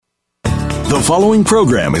The following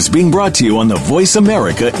program is being brought to you on the Voice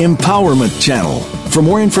America Empowerment Channel. For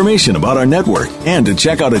more information about our network and to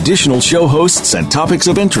check out additional show hosts and topics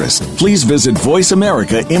of interest, please visit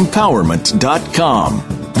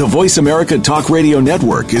voiceamericaempowerment.com. The Voice America Talk Radio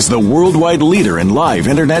Network is the worldwide leader in live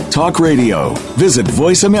Internet talk radio. Visit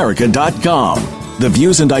voiceamerica.com. The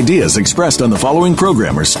views and ideas expressed on the following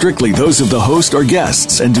program are strictly those of the host or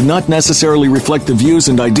guests and do not necessarily reflect the views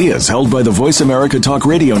and ideas held by the Voice America Talk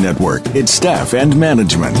Radio Network, its staff, and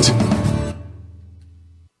management.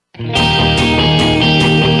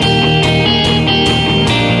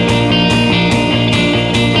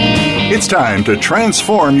 It's time to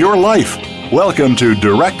transform your life. Welcome to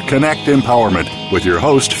Direct Connect Empowerment with your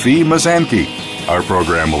host, Fee Mazanke. Our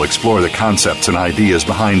program will explore the concepts and ideas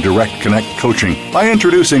behind Direct Connect coaching by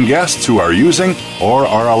introducing guests who are using or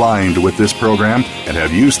are aligned with this program and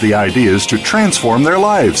have used the ideas to transform their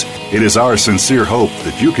lives. It is our sincere hope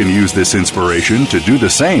that you can use this inspiration to do the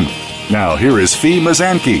same. Now, here is Fee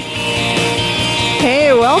Mazanke.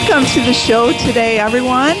 Hey, welcome to the show today,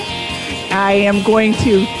 everyone. I am going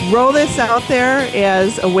to throw this out there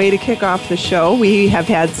as a way to kick off the show. We have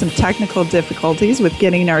had some technical difficulties with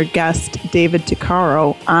getting our guest, David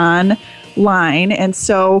Tuccaro, online. And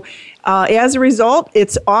so as a result,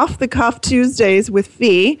 it's Off the Cuff Tuesdays with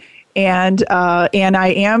Fee. And I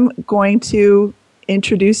am going to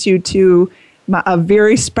introduce you to a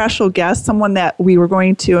very special guest, someone that we were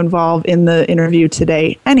going to involve in the interview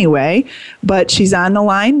today anyway, but she's on the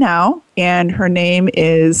line now, and her name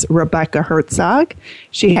is Rebecca Herzog.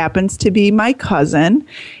 She happens to be my cousin,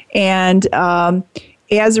 and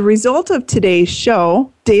as a result of today's show,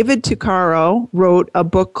 David Tuccaro wrote a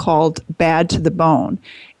book called Bad to the Bone,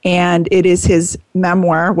 and it is his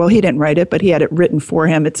memoir. Well, he didn't write it, but he had it written for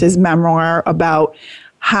him. It's his memoir about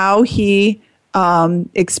how he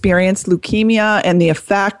experienced leukemia and the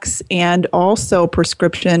effects, and also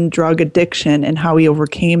prescription drug addiction and how he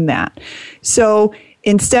overcame that. So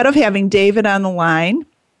instead of having David on the line,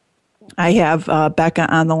 I have Becca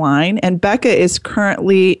on the line, and Becca is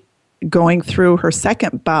currently going through her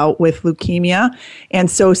second bout with leukemia. And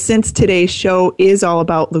so since today's show is all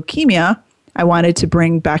about leukemia, I wanted to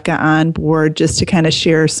bring Becca on board just to kind of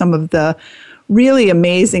share some of the really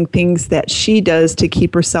amazing things that she does to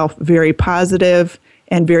keep herself very positive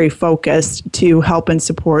and very focused to help and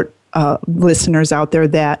support listeners out there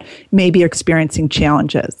that may be experiencing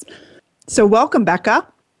challenges. So welcome, Becca.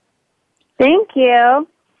 Thank you.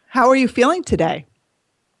 How are you feeling today?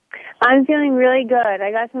 I'm feeling really good. I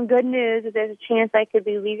got some good news that there's a chance I could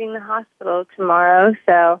be leaving the hospital tomorrow,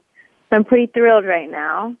 so I'm pretty thrilled right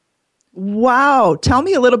now. Wow. Tell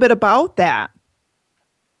me a little bit about that.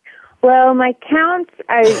 Well, my counts,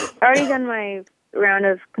 I've already done my round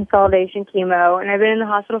of consolidation chemo, and I've been in the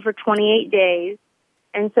hospital for 28 days.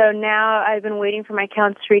 And so now I've been waiting for my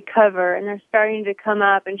counts to recover, and they're starting to come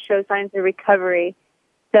up and show signs of recovery.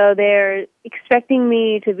 So they're expecting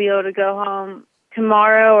me to be able to go home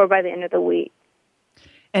tomorrow or by the end of the week.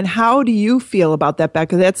 And how do you feel about that,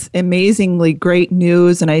 Becca? That's amazingly great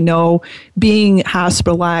news. And I know being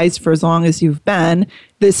hospitalized for as long as you've been,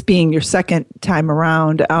 this being your second time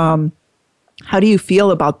around, how do you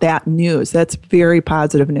feel about that news? That's very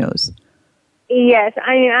positive news. Yes,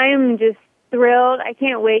 I mean, I am just thrilled. I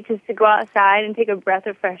can't wait just to go outside and take a breath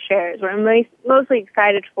of fresh air is what I'm mostly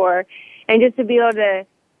excited for. And just to be able to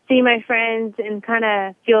see my friends and kind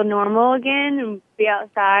of feel normal again and be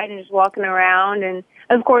outside and just walking around. And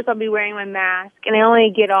of course, I'll be wearing my mask, and I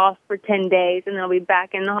only get off for 10 days, and then I'll be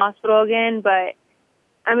back in the hospital again. But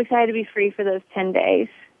I'm excited to be free for those 10 days.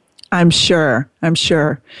 I'm sure.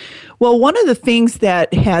 Well, one of the things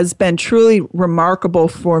that has been truly remarkable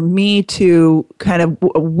for me to kind of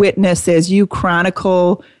witness as you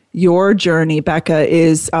chronicle your journey, Becca,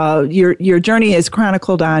 is your journey is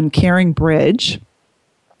chronicled on Caring Bridge.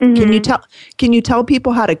 Mm-hmm. Can you tell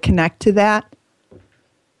people how to connect to that?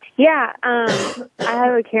 Yeah, I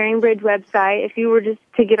have a Caring Bridge website. If you were just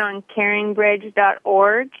to get on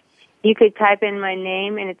caringbridge.org, you could type in my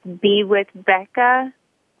name, and it's Be with Becca.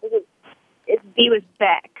 It's Be with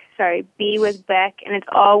Beck. Sorry, Be with Beck, and it's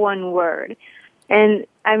all one word. And,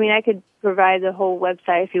 I mean, I could provide the whole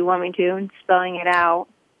website if you want me to, and spelling it out.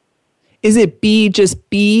 Is it B, just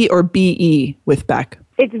B, or B-E with Beck?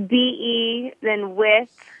 It's B-E, then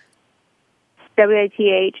with,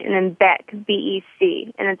 W-I-T-H, and then Beck,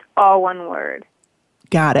 B-E-C, and it's all one word.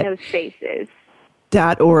 Got it. No spaces.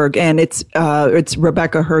 .org, and it's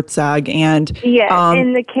Rebecca Herzog, and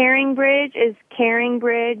and the Caring Bridge is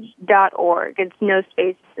caringbridge.org. It's no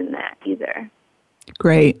spaces in that either.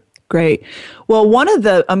 Great. Great. Well, one of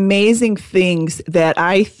the amazing things that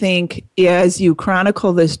I think as you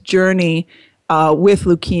chronicle this journey with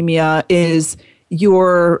leukemia is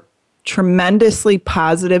your tremendously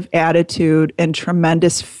positive attitude and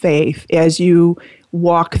tremendous faith as you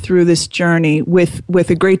walk through this journey with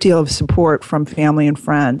a great deal of support from family and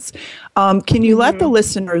friends. Can you let the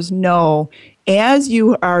listeners know, as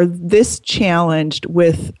you are this challenged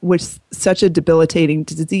with such a debilitating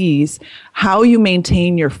disease, how you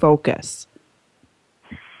maintain your focus?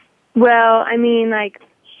 Well, I mean, like,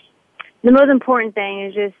 the most important thing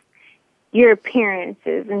is just your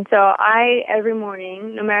appearances. And so every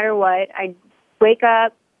morning, no matter what, I wake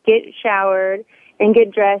up, get showered, and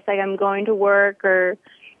get dressed like I'm going to work or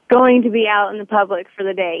going to be out in the public for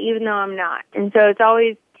the day, even though I'm not. And so it's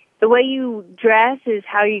always, the way you dress is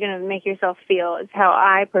how you're going to make yourself feel. It's how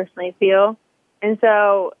I personally feel. And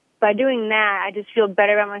so by doing that, I just feel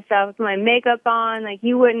better about myself. With my makeup on, like,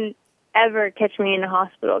 you wouldn't ever catch me in a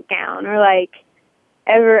hospital gown or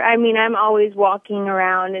I'm always walking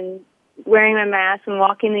around and wearing my mask and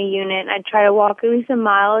walking the unit. I try to walk at least a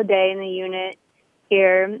mile a day in the unit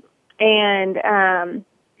here. And,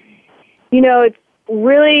 it's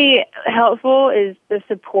really helpful is the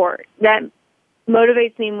support. That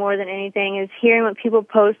motivates me more than anything, is hearing what people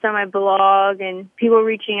post on my blog and people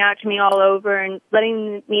reaching out to me all over and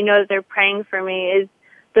letting me know that they're praying for me is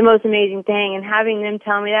the most amazing thing. And having them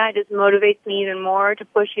tell me that just motivates me even more to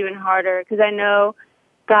push even harder, because I know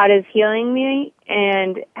God is healing me,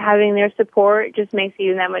 and having their support just makes it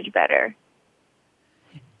even that much better.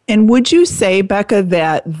 And would you say, Becca,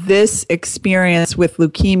 that this experience with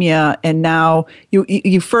leukemia, and now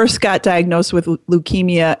you first got diagnosed with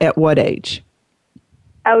leukemia at what age?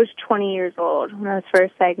 I was 20 years old when I was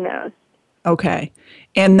first diagnosed. Okay.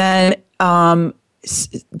 And then,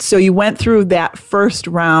 so you went through that first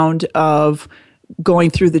round of going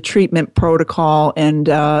through the treatment protocol and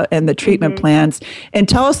the treatment plans. And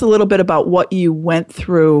tell us a little bit about what you went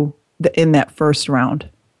through in that first round.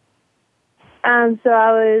 So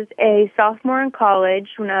I was a sophomore in college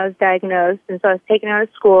when I was diagnosed, and so I was taken out of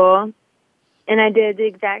school, and I did the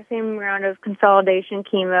exact same round of consolidation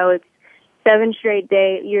chemo. It's 7 straight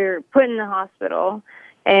days. You're put in the hospital,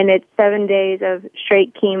 and it's 7 days of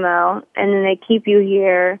straight chemo, and then they keep you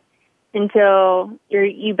here until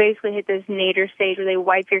you basically hit this nadir stage where they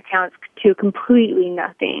wipe your counts to completely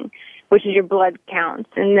nothing, which is your blood counts,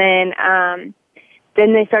 and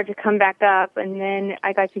then they start to come back up, and then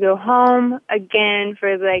I got to go home again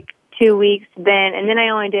for 2 weeks then, and then I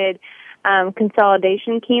only did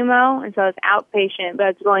consolidation chemo, and so I was outpatient, but I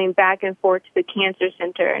was going back and forth to the cancer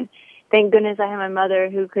center, and thank goodness I had my mother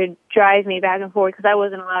who could drive me back and forth, because I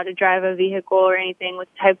wasn't allowed to drive a vehicle or anything with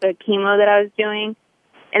the type of chemo that I was doing,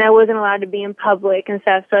 and I wasn't allowed to be in public and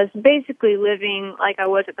stuff, so I was basically living like I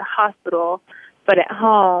was at the hospital, but at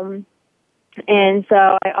home. And so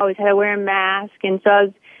I always had to wear a mask, and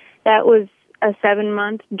so that was a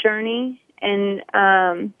 7-month journey, and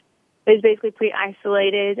it was basically pretty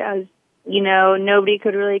isolated. I was, nobody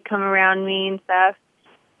could really come around me and stuff.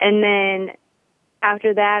 And then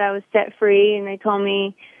after that, I was set free, and they told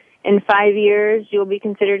me in 5 years you'll be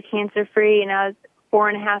considered cancer-free, and I was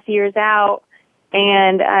 4.5 years out,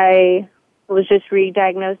 and I was just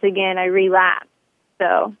re-diagnosed again. I relapsed,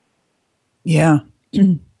 so. Yeah.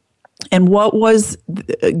 And what was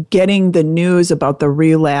getting the news about the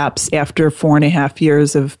relapse after 4.5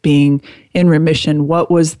 years of being in remission?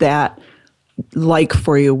 What was that like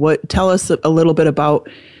for you? Tell us a little bit about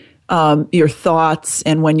your thoughts,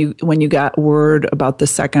 and when you got word about the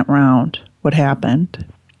second round, what happened?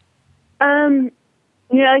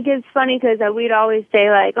 It's funny because we'd always say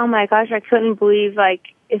oh my gosh, I couldn't believe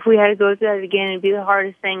if we had to go through that again, it'd be the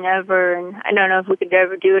hardest thing ever, and I don't know if we could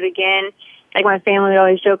ever do it again. My family would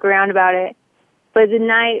always joke around about it. But the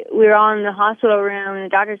night we were all in the hospital room and the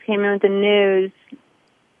doctors came in with the news,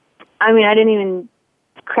 I didn't even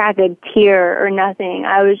crack a tear or nothing.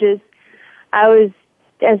 I was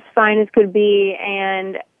as fine as could be,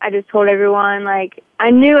 and I just told everyone, I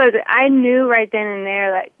knew right then and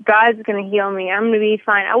there that God's going to heal me. I'm going to be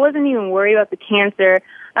fine. I wasn't even worried about the cancer.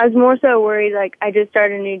 I was more so worried, I just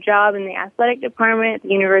started a new job in the athletic department at the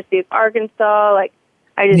University of Arkansas,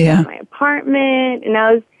 I just got my apartment, and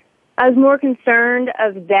I was more concerned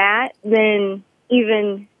of that than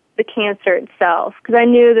even the cancer itself, because I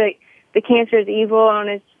knew that the cancer is evil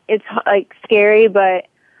and it's scary, but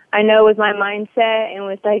I know with my mindset and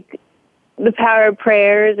with the power of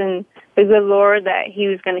prayers and the good Lord that He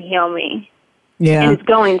was going to heal me. Yeah, and it's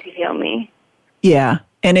going to heal me. Yeah,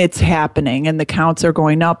 and it's happening, and the counts are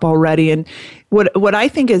going up already. And what I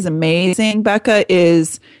think is amazing, Becca,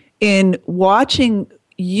 is in watching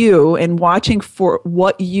you and watching for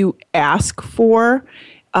what you ask for,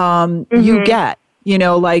 you get.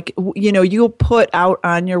 You'll put out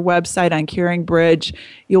on your website on Caring Bridge,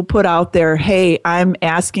 you'll put out there, hey, I'm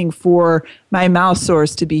asking for my mouth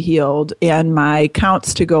sores to be healed and my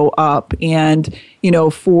counts to go up, and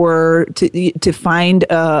to find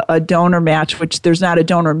a donor match, which there's not a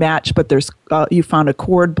donor match, but there's you found a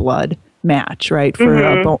cord blood match, right, for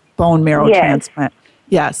a bone marrow transplant.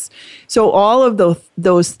 Yes. So all of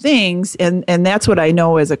those things, and that's what I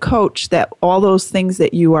know as a coach, that all those things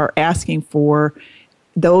that you are asking for,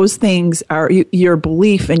 those things are your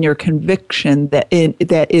belief and your conviction that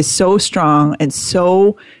is so strong and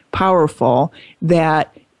so powerful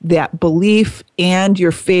that belief and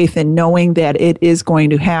your faith in knowing that it is going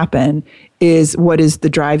to happen is what is the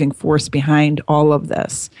driving force behind all of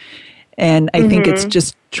this. And I think it's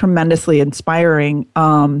just tremendously inspiring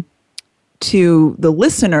to the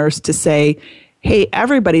listeners to say, hey,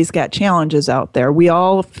 everybody's got challenges out there. We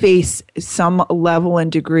all face some level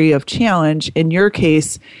and degree of challenge. In your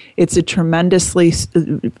case, it's a tremendously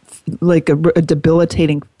like a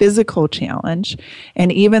debilitating physical challenge.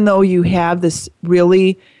 And even though you have this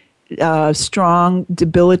really strong,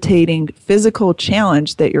 debilitating physical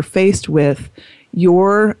challenge that you're faced with,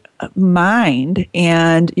 your mind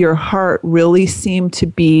and your heart really seem to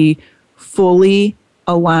be fully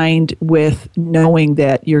aligned with knowing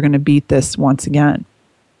that you're going to beat this once again.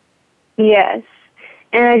 Yes.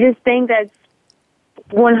 And I just think that's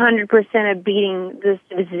 100% of beating this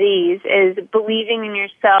disease is believing in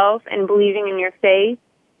yourself and believing in your faith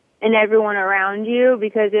and everyone around you.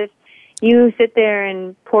 Because if you sit there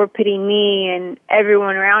and poor pity me and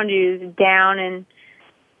everyone around you is down and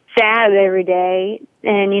sad every day,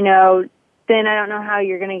 and, then I don't know how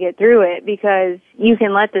you're going to get through it, because you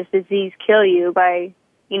can let this disease kill you by,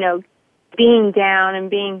 being down and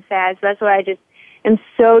being sad. So that's why I just am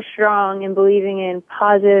so strong in believing in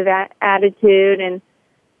positive attitude and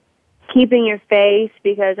keeping your faith,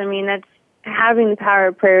 because, that's having the power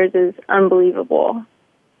of prayers is unbelievable.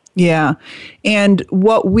 Yeah. And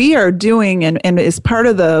what we are doing, and as part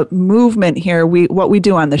of the movement here, what we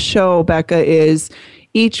do on the show, Becca, is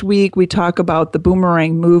each week we talk about the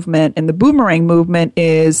boomerang movement. And the boomerang movement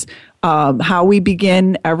is how we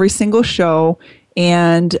begin every single show.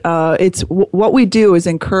 And it's what we do is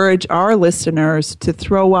encourage our listeners to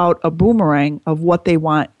throw out a boomerang of what they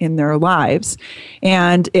want in their lives.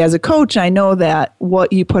 And as a coach, I know that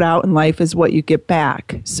what you put out in life is what you get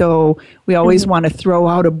back. So we always want to throw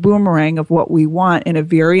out a boomerang of what we want in a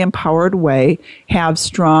very empowered way, have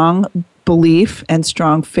strong belief and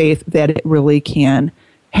strong faith that it really can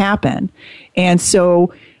happen. And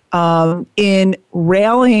so in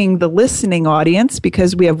rallying the listening audience,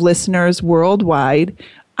 because we have listeners worldwide,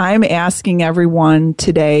 I'm asking everyone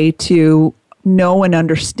today to know and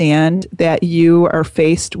understand that you are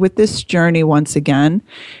faced with this journey once again,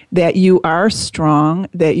 that you are strong,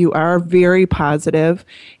 that you are very positive,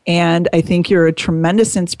 and I think you're a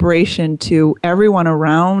tremendous inspiration to everyone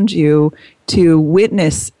around you to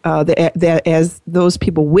witness that as those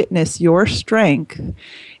people witness your strength.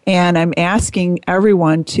 And I'm asking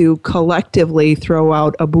everyone to collectively throw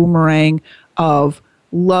out a boomerang of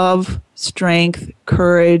love, strength,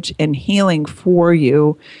 courage, and healing for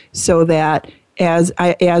you, so that as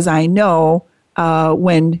I know,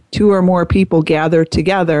 when two or more people gather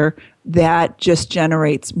together, that just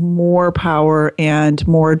generates more power and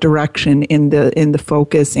more direction in the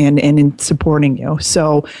focus and in supporting you.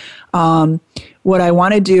 So what I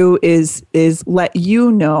want to do is let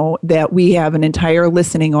you know that we have an entire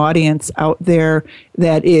listening audience out there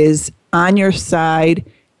that is on your side,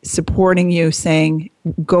 supporting you, saying,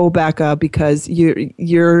 go Becca, because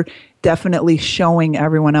you're definitely showing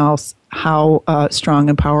everyone else how strong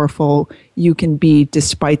and powerful you can be,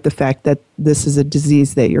 despite the fact that this is a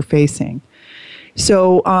disease that you're facing.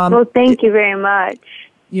 So, well, thank you very much.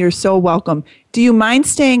 You're so welcome. Do you mind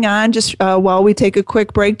staying on just while we take a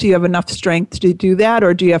quick break? Do you have enough strength to do that,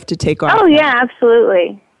 or do you have to take off? Oh, yeah,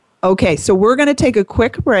 absolutely. Okay, so we're going to take a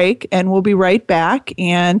quick break, and we'll be right back,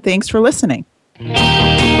 and thanks for listening.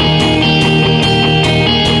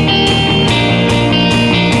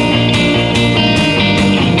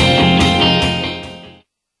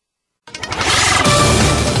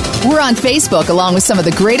 We're on Facebook along with some of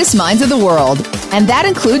the greatest minds of the world, and that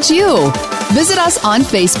includes you. Visit us on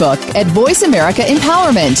Facebook at Voice America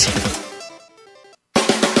Empowerment.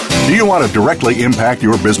 Do you want to directly impact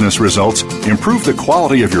your business results, improve the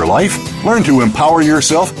quality of your life, learn to empower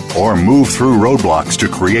yourself, or move through roadblocks to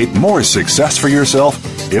create more success for yourself?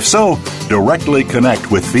 If so, directly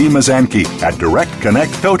connect with Fee Mazanke at Direct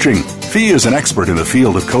Connect Coaching. Fee is an expert in the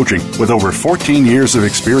field of coaching with over 14 years of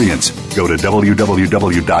experience. Go to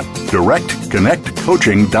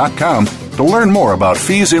www.directconnectcoaching.com to learn more about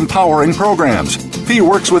Fee's empowering programs. Fee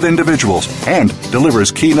works with individuals and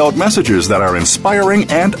delivers keynote messages that are inspiring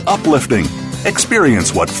and uplifting.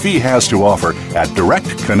 Experience what Fee has to offer at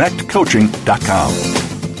directconnectcoaching.com.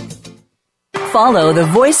 Follow the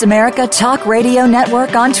Voice America Talk Radio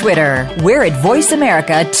Network on Twitter. We're at Voice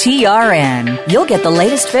America TRN. You'll get the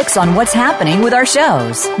latest fix on what's happening with our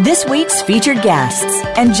shows, this week's featured guests,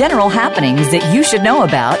 and general happenings that you should know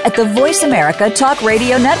about at the Voice America Talk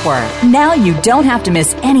Radio Network. Now you don't have to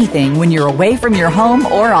miss anything when you're away from your home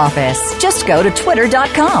or office. Just go to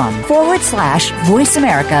twitter.com/Voice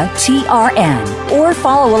America TRN or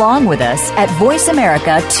follow along with us at Voice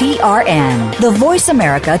America TRN, the Voice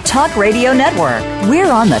America Talk Radio Network.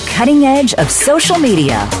 We're on the cutting edge of social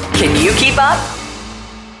media. Can you keep up?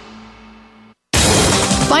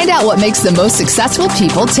 Find out what makes the most successful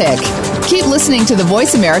people tick. Keep listening to the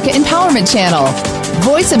Voice America Empowerment Channel.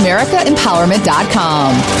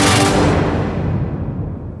 VoiceAmericaEmpowerment.com.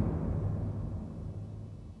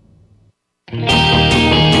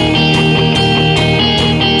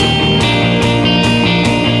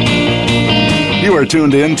 You are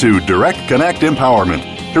tuned in to Direct Connect Empowerment.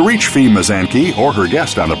 To reach Fee Mazanke or her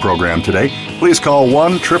guest on the program today, please call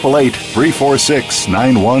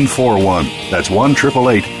 1-888-346-9141. That's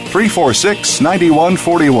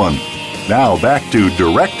 1-888-346-9141. Now back to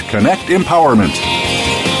Direct Connect Empowerment.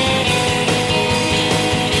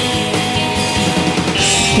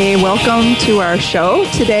 Hey, welcome to our show.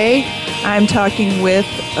 Today I'm talking with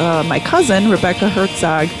my cousin, Rebecca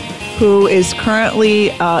Herzog, who is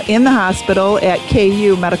currently in the hospital at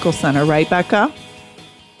KU Medical Center, right, Becca?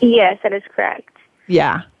 Yes, that is correct.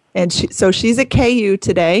 Yeah. And so she's at KU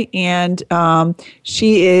today, and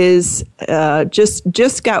she is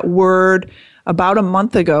just got word about a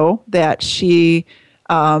month ago that she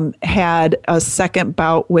had a second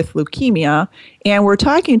bout with leukemia. And we're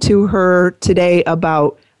talking to her today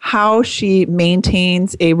about how she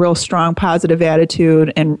maintains a real strong positive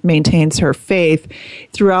attitude and maintains her faith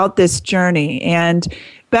throughout this journey. And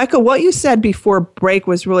Becca, what you said before break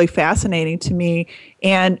was really fascinating to me.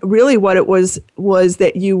 And really what it was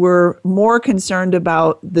that you were more concerned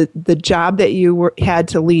about the job that you had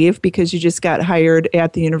to leave because you just got hired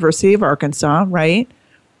at the University of Arkansas, right?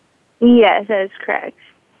 Yes, that is correct.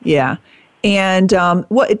 Yeah. And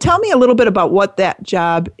tell me a little bit about what that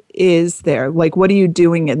job is there. Like, what are you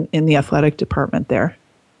doing in the athletic department there?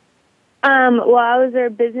 Well, I was their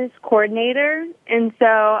business coordinator, and so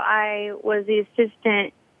I was the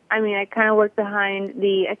assistant. I kind of worked behind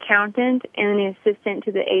the accountant and the assistant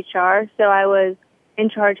to the HR. So I was in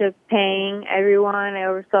charge of paying everyone. I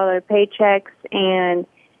oversaw their paychecks, and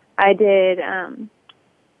I did I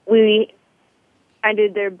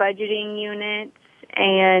did their budgeting units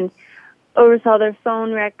and oversaw their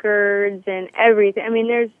phone records and everything.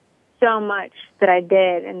 There's so much that I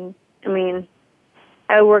did, and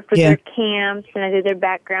I worked with their camps, and I did their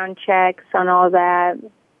background checks on all that.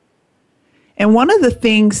 And one of the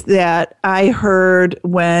things that I heard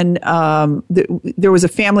when there was a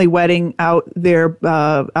family wedding out there,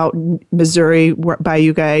 out in Missouri by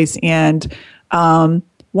you guys, and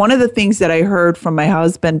one of the things that I heard from my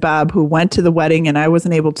husband, Bob, who went to the wedding and I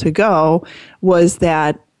wasn't able to go, was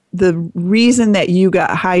that the reason that you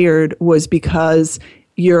got hired was because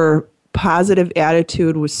your positive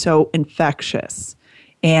attitude was so infectious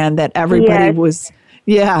and that everybody was...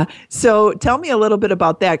 Yeah. So tell me a little bit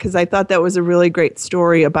about that, because I thought that was a really great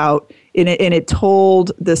story about, and it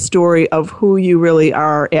told the story of who you really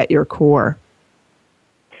are at your core.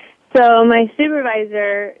 So my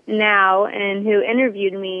supervisor now, and who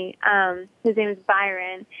interviewed me, his name is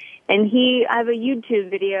Byron, and I have a YouTube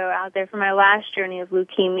video out there for my last journey of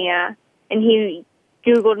leukemia, and he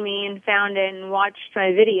Googled me and found it and watched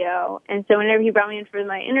my video. And so whenever he brought me in for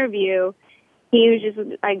my interview, he was just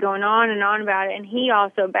going on and on about it, and he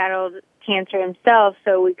also battled cancer himself,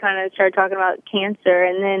 so we kind of started talking about cancer,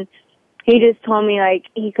 and then he just told me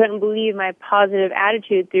he couldn't believe my positive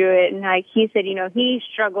attitude through it, and he said, he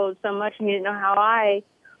struggled so much and he didn't know how I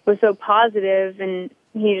was so positive, and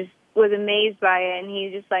he just was amazed by it, and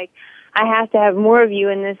he's just I have to have more of you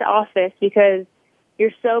in this office because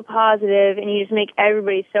you're so positive and you just make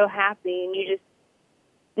everybody so happy, and you just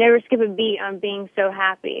never skip a beat on being so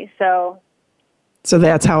happy. So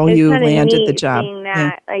that's how you landed the job. Seeing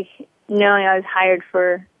that, knowing I was hired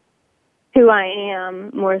for who I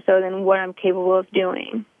am more so than what I'm capable of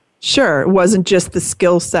doing. Sure. It wasn't just the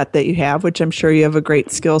skill set that you have, which I'm sure you have a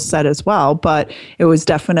great skill set as well, but it was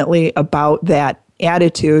definitely about that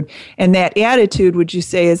attitude. And that attitude, would you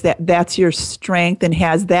say, is that's your strength, and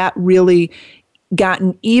has that really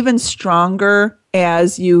gotten even stronger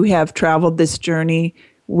as you have traveled this journey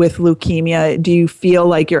with leukemia? Do you feel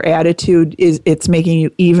like your attitude it's making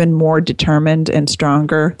you even more determined and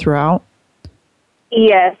stronger throughout?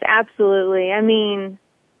 Yes, absolutely. I mean,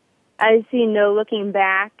 I see no looking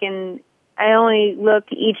back, and I only look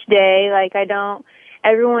each day. Like,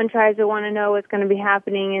 everyone tries to want to know what's going to be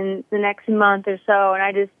happening in the next month or so,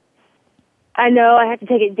 and I know I have to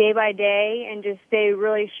take it day by day and just stay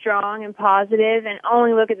really strong and positive and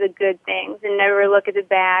only look at the good things and never look at the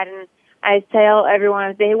bad. And I tell everyone,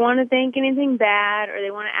 if they want to think anything bad or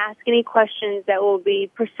they want to ask any questions that will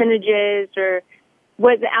be percentages or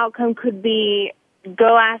what the outcome could be,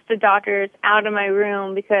 go ask the doctors out of my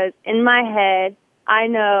room, because in my head, I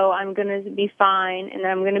know I'm going to be fine and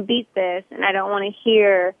I'm going to beat this, and I don't want to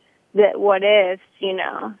hear that what ifs,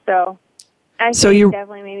 So I think it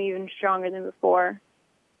definitely made me even stronger than before.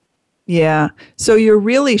 Yeah. So you're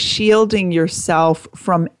really shielding yourself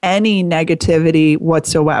from any negativity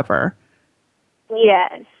whatsoever.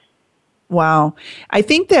 Yes. Wow. I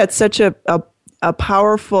think that's such a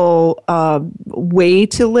powerful way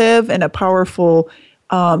to live, and a powerful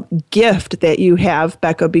gift that you have,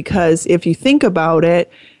 Becca, because if you think about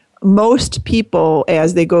it, most people,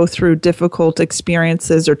 as they go through difficult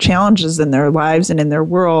experiences or challenges in their lives and in their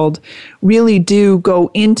world, really do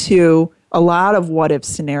go into a lot of what-if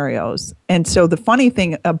scenarios. And so the funny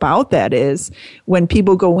thing about that is, when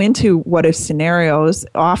people go into what-if scenarios,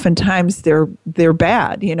 oftentimes they're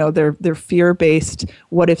bad. They're fear-based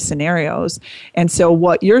what-if scenarios. And so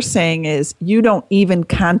what you're saying is, you don't even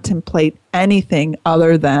contemplate anything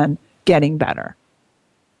other than getting better.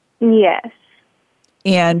 Yes.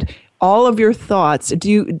 And all of your thoughts, have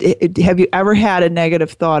you ever had a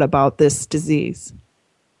negative thought about this disease?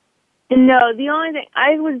 No, the only thing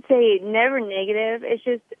I would say, never negative. It's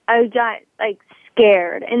just I got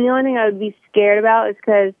scared, and the only thing I would be scared about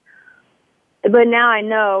is but now I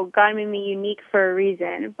know God made me unique for a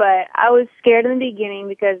reason. But I was scared in the beginning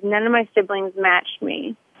because none of my siblings matched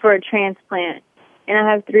me for a transplant, and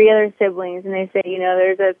I have 3 other siblings, and they say,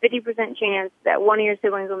 there's a 50% chance that one of your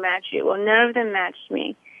siblings will match you. Well, none of them matched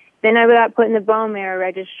me. Then I got put in the bone marrow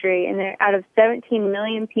registry, and out of 17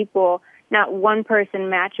 million people, not one person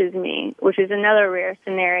matches me, which is another rare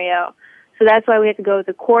scenario. So that's why we have to go with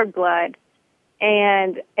the cord blood.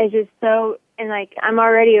 And it's just I'm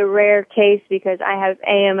already a rare case because I have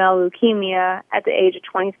AML leukemia at the age of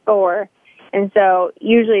 24. And so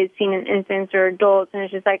usually it's seen in infants or adults, and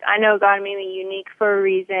it's just I know God made me unique for a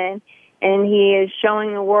reason, and He is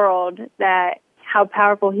showing the world that how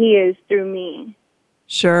powerful He is through me.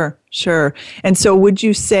 Sure. And so would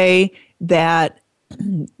you say that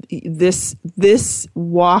this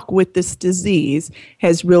walk with this disease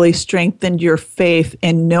has really strengthened your faith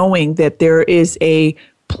in knowing that there is a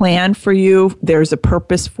plan for you, there's a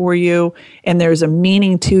purpose for you, and there's a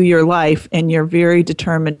meaning to your life, and you're very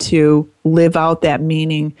determined to live out that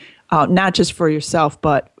meaning, not just for yourself,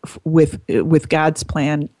 but with God's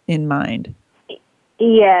plan in mind?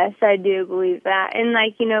 Yes, I do believe that. And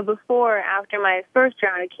before, after my first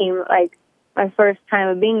round of chemo, my first time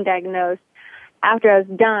of being diagnosed, after I was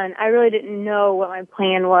done, I really didn't know what my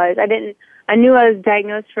plan was. I knew I was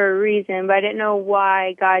diagnosed for a reason, but I didn't know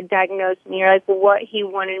why God diagnosed me or what He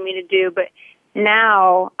wanted me to do. But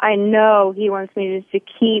now I know He wants me just to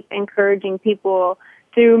keep encouraging people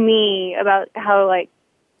through me about how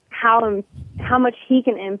much He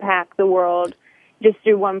can impact the world just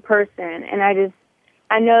through one person. And I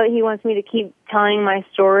know that He wants me to keep telling my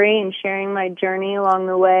story and sharing my journey along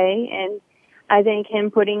the way. And I think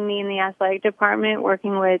Him putting me in the athletic department,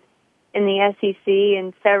 working in the SEC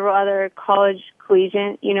and several other college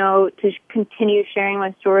collegiate, to continue sharing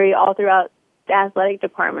my story all throughout the athletic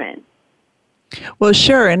department. Well,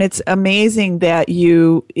 sure. And it's amazing that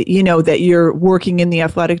that you're working in the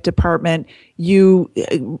athletic department,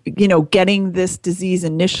 getting this disease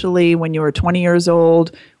initially when you were 20 years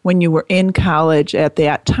old, when you were in college at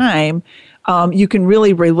that time. You can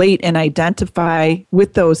really relate and identify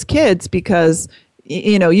with those kids because,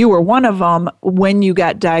 you were one of them when you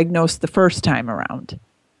got diagnosed the first time around.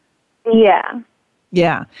 Yeah.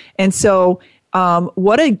 Yeah. And so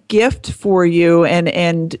what a gift for you. And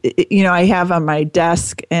I have on my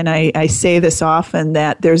desk, and I say this often,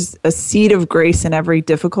 that there's a seed of grace in every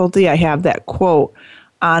difficulty. I have that quote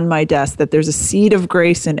on my desk, that there's a seed of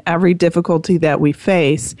grace in every difficulty that we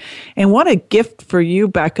face. And what a gift for you,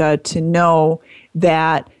 Becca, to know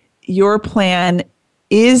that your plan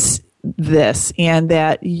is this, and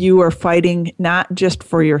that you are fighting not just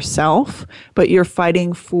for yourself, but you're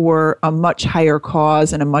fighting for a much higher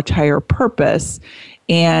cause and a much higher purpose,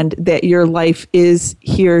 and that your life is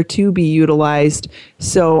here to be utilized.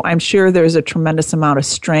 So I'm sure there's a tremendous amount of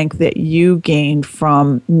strength that you gained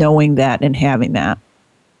from knowing that and having that.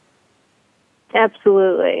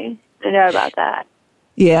 Absolutely. No doubt about that.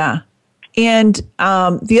 Yeah. And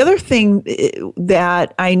the other thing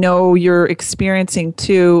that I know you're experiencing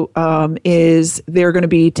too is they're going to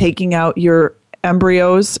be taking out your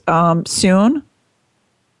embryos soon?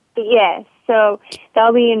 Yes. So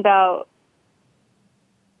that'll be in about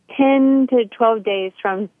 10 to 12 days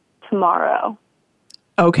from tomorrow.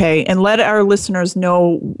 Okay. And let our listeners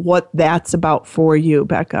know what that's about for you,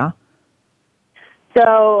 Becca.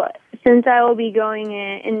 So since I will be going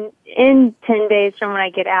in 10 days from when I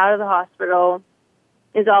get out of the hospital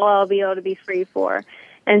is all I'll be able to be free for.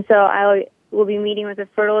 And so I will be meeting with a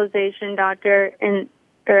fertilization doctor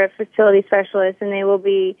or a fertility specialist, and they will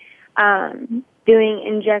be doing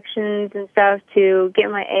injections and stuff to get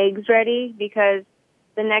my eggs ready, because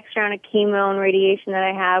the next round of chemo and radiation that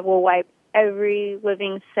I have will wipe every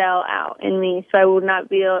living cell out in me, so I would not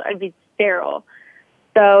be able, I'd be sterile.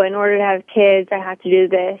 So in order to have kids, I have to do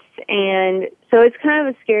this. And so it's kind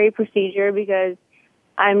of a scary procedure because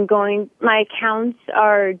my counts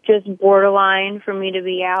are just borderline for me to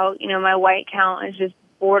be out. You know, my white count is just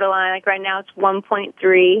borderline. Like right now it's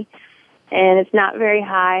 1.3, and it's not very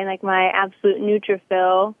high. And like my absolute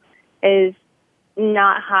neutrophil is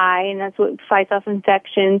not high, and that's what fights off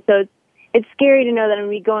infection. So it's scary to know that I'm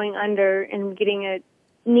going to be going under and getting a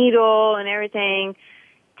needle and everything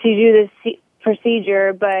to do this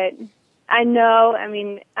procedure, but I'm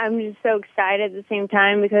just so excited at the same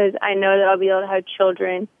time because I know that I'll be able to have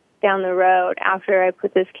children down the road after I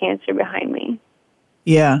put this cancer behind me.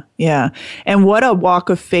 Yeah, yeah. And what a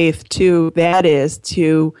walk of faith, too, that is,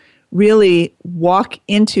 to really walk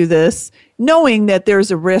into this knowing that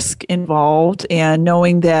there's a risk involved and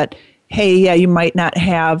knowing that, hey, yeah, you might not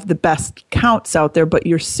have the best counts out there, but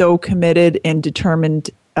you're so committed and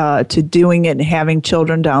determined to doing it and having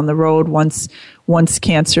children down the road once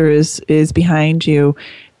cancer is behind you,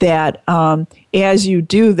 that as you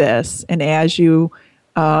do this and as you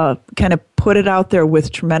kind of put it out there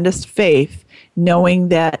with tremendous faith, knowing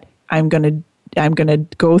that I'm gonna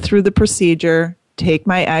go through the procedure, take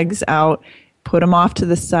my eggs out, put them off to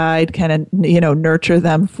the side, kind of nurture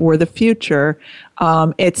them for the future.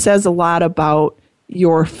 It says a lot about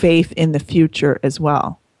your faith in the future as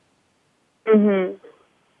well. Mm-hmm.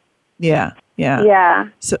 Yeah. Yeah.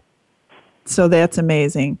 So that's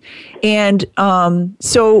amazing. And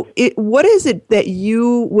what is it that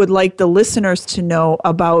you would like the listeners to know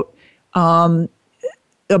about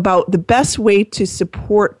the best way to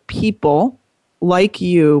support people like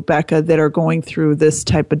you, Becca, that are going through this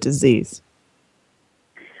type of disease?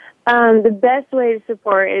 The best way to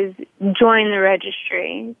support is join the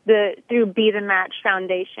registry through Be the Match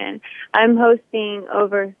Foundation. I'm hosting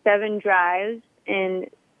over 7 drives in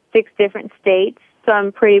 6 different states, so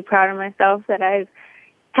I'm pretty proud of myself that I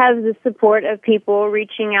have the support of people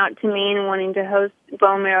reaching out to me and wanting to host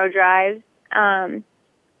bone marrow drives.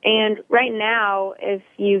 And right now, if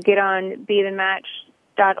you get on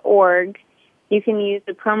bethematch.org, you can use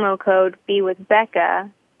the promo code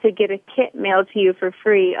BeWithBecca to get a kit mailed to you for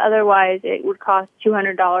free. Otherwise, it would cost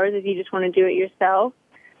 $200 if you just want to do it yourself.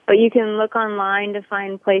 But you can look online to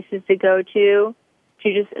find places to go to.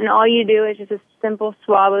 And all you do is just a simple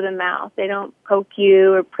swab of the mouth. They don't poke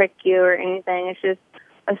you or prick you or anything. It's just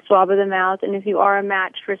a swab of the mouth. And if you are a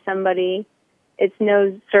match for somebody, it's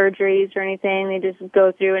no surgeries or anything. They just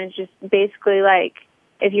go through, and it's just basically like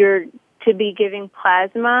if you're to be giving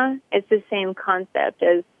plasma, it's the same concept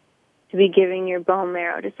as to be giving your bone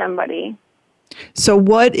marrow to somebody. So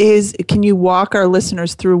can you walk our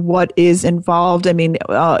listeners through what is involved,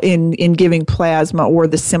 in giving plasma, or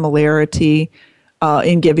the similarity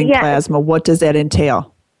in giving plasma? What does that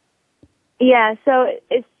entail? Yeah, so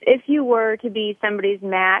if you were to be somebody's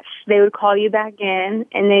match, they would call you back in,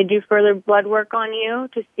 and they do further blood work on you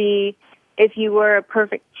to see if you were a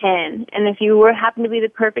perfect 10. And if you happen to be the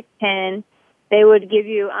perfect 10, they would give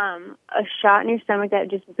you a shot in your stomach that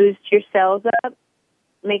just boosts your cells up,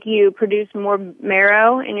 make you produce more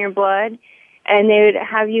marrow in your blood, and they would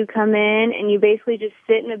have you come in, and you basically just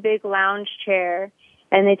sit in a big lounge chair,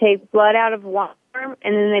 and they take blood out of one arm,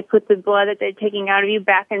 and then they put the blood that they're taking out of you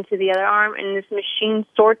back into the other arm, and this machine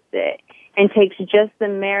sorts it and takes just the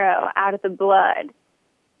marrow out of the blood.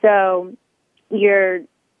 So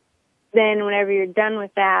whenever you're done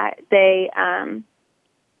with that, they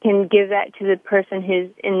can give that to the person who's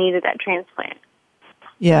in need of that transplant.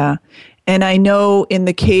 Yeah. And I know in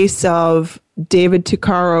the case of David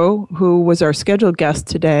Tuccaro, who was our scheduled guest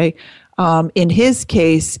today, in his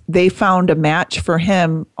case, they found a match for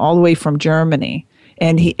him all the way from Germany.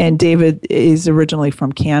 And David is originally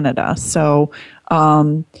from Canada. So,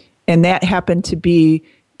 and that happened to be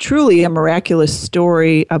truly a miraculous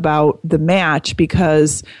story about the match,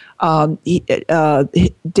 because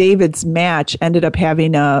David's match ended up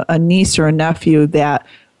having a niece or a nephew that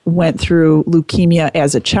went through leukemia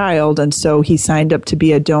as a child, and so he signed up to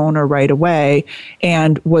be a donor right away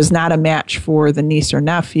and was not a match for the niece or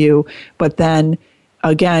nephew. But then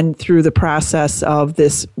again, through the process of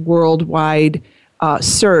this worldwide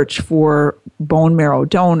search for bone marrow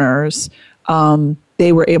donors,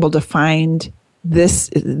 they were able to find this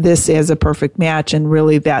as a perfect match, and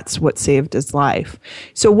really that's what saved his life.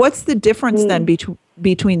 So what's the difference then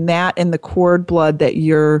between that and the cord blood that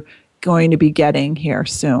you're going to be getting here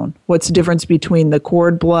soon? What's the difference between the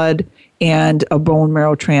cord blood and a bone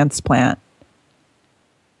marrow transplant?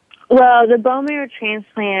 Well, the bone marrow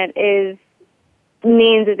transplant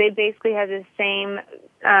means that they basically have the same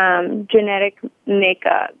genetic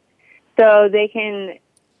makeup. So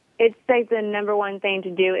it's like the number one thing to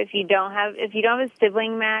do. If you don't have a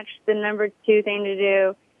sibling match, the number two thing to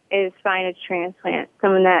do is find a transplant,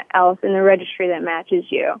 someone else in the registry that matches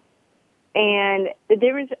you. And the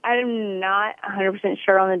difference, I'm not 100%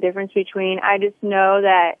 sure on the difference between. I just know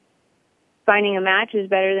that finding a match is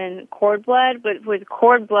better than cord blood, but with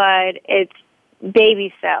cord blood, it's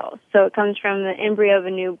baby cells. So it comes from the embryo of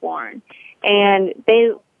a newborn. And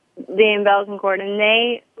the umbilical cord, and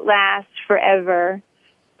they last forever.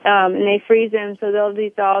 And they freeze them, so they'll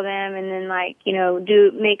dissolve them and then,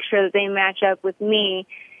 make sure that they match up with me.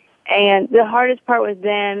 And the hardest part with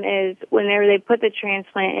them is whenever they put the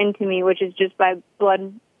transplant into me, which is just by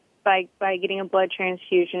getting a blood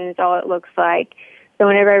transfusion is all it looks like. So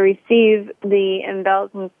whenever I receive the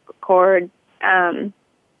umbilical cord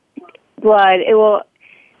blood,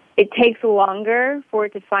 it takes longer for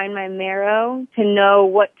it to find my marrow to know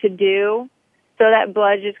what to do. So that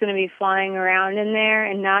blood's just going to be flying around in there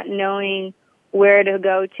and not knowing where to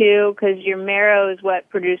go to, because your marrow is what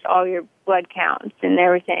produces all your blood counts and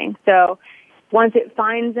everything. So once it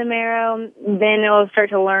finds the marrow, then it will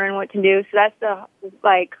start to learn what to do. So that's the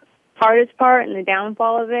hardest part, and the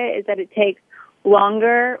downfall of it is that it takes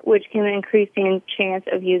longer, which can increase the chance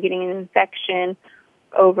of you getting an infection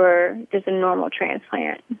over just a normal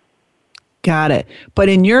transplant. Got it. But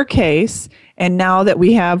in your case, and now that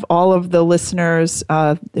we have all of the listeners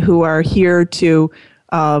who are here to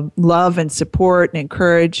love and support and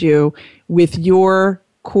encourage you with your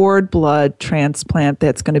cord blood transplant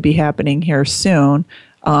that's going to be happening here soon,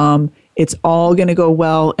 it's all going to go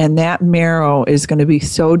well, and that marrow is going to be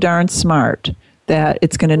so darn smart that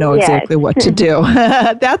it's going to know exactly what to do.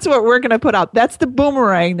 That's what we're going to put out. That's the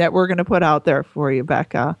boomerang that we're going to put out there for you,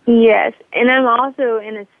 Becca. Yes, and I'm also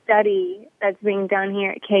in a study that's being done here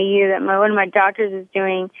at KU that one of my doctors is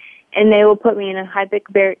doing, and they will put me in a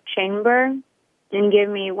hyperbaric chamber and give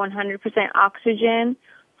me 100% oxygen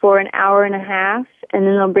for an hour and a half, and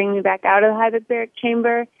then they'll bring me back out of the hyperbaric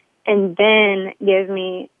chamber and then give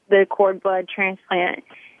me the cord blood transplant.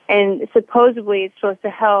 And supposedly it's supposed to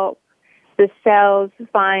help the cells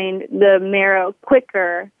find the marrow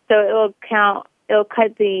quicker, so it'll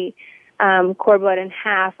cut the cord blood in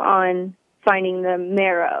half on finding the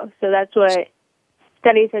marrow. So that's what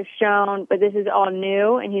studies have shown, but this is all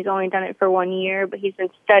new, and he's only done it for 1 year, but he's been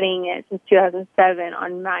studying it since 2007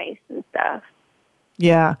 on mice and stuff.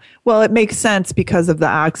 Yeah. Well, it makes sense because of the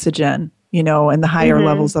oxygen, and the higher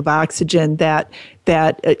levels of oxygen that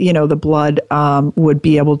the blood would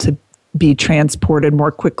be able to be transported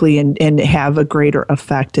more quickly and have a greater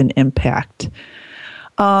effect and impact.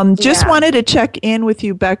 Just wanted to check in with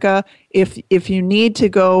you, Becca. If you need to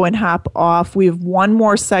go and hop off, we have one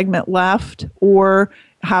more segment left, or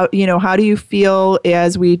how do you feel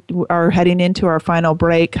as we are heading into our final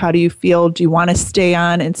break? How do you feel? Do you want to stay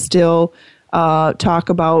on and still talk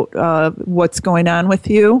about what's going on with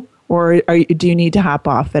you, or do you need to hop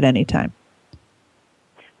off at any time?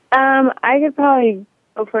 I could probably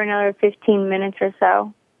go for another 15 minutes or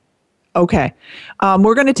so. Okay.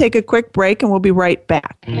 We're going to take a quick break, and we'll be right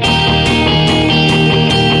back.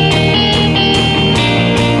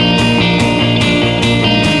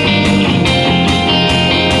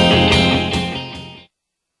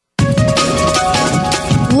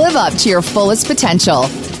 Live up to your fullest potential.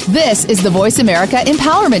 This is the Voice America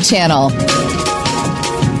Empowerment Channel.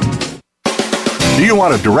 Do you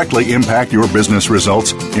want to directly impact your business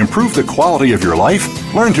results, improve the quality of your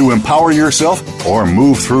life, learn to empower yourself, or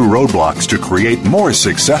move through roadblocks to create more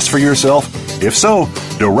success for yourself? If so,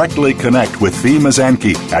 directly connect with Fee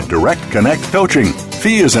Mazanke at Direct Connect Coaching.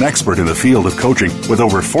 Fee is an expert in the field of coaching with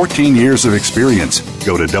over 14 years of experience.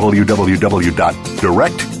 Go to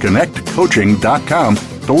www.directconnectcoaching.com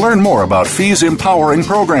to learn more about Fee's empowering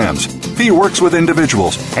programs. Fee works with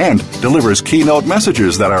individuals and delivers keynote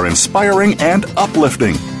messages that are inspiring and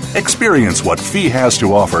uplifting. Experience what Fee has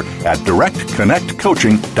to offer at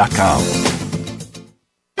directconnectcoaching.com.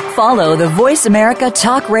 Follow the Voice America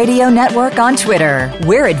Talk Radio Network on Twitter.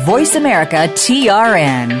 We're at Voice America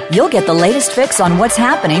TRN. You'll get the latest fix on what's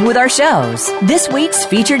happening with our shows, this week's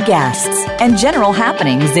featured guests, and general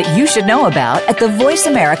happenings that you should know about at the Voice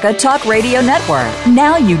America Talk Radio Network.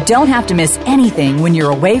 Now you don't have to miss anything when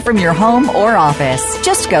you're away from your home or office.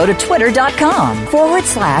 Just go to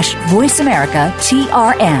twitter.com/Voice America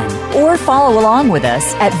TRN or follow along with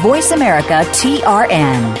us at Voice America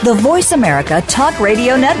TRN, the Voice America Talk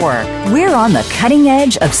Radio Network. We're on the cutting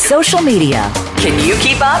edge of social media. Can you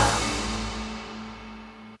keep up?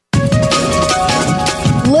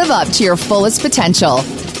 Live up to your fullest potential.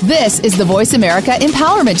 This is the Voice America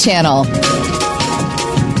Empowerment Channel.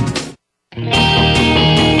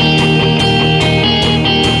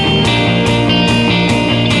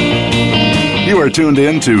 You are tuned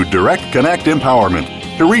in to Direct Connect Empowerment.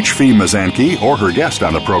 To reach Fee Mazanke or her guest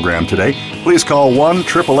on the program today, please call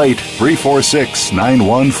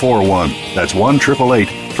 1-888-346-9141. That's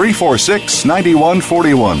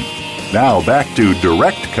 1-888-346-9141. Now back to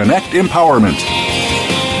Direct Connect Empowerment.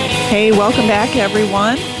 Hey, welcome back,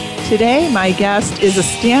 everyone. Today, my guest is a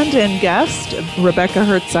stand-in guest, Rebecca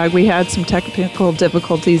Herzog. We had some technical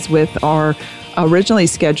difficulties with our originally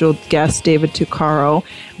scheduled guest, David Tuccaro.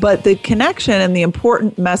 But the connection and the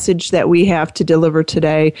important message that we have to deliver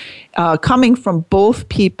today, coming from both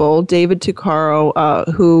people, David Tuccaro,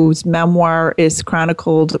 whose memoir is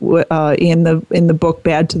chronicled in the book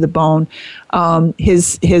Bad to the Bone,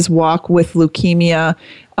 his walk with leukemia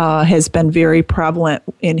has been very prevalent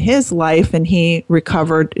in his life, and he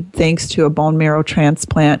recovered thanks to a bone marrow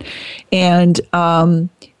transplant. And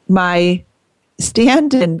my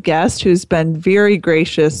stand-in guest, who's been very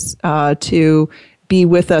gracious to be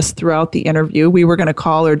with us throughout the interview. We were going to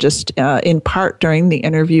call her just in part during the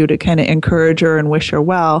interview to kind of encourage her and wish her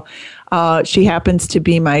well. She happens to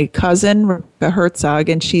be my cousin, Rebecca Herzog,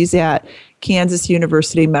 and she's at Kansas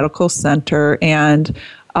University Medical Center. And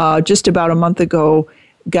just about a month ago,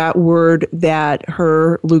 got word that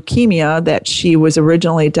her leukemia that she was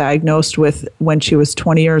originally diagnosed with when she was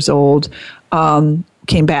 20 years old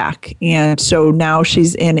came back. And so now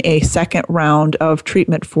she's in a second round of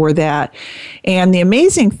treatment for that. And the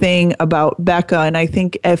amazing thing about Becca, and I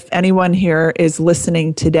think if anyone here is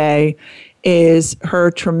listening today, is her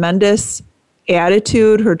tremendous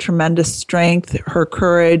attitude, her tremendous strength, her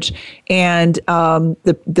courage, and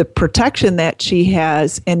the protection that she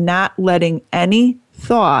has in not letting any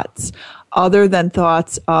thoughts other than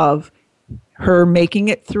thoughts of her making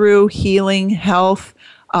it through, healing, health,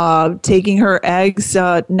 taking her eggs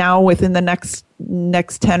now within the next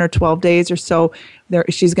 10 or 12 days or so.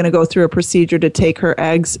 She's going to go through a procedure to take her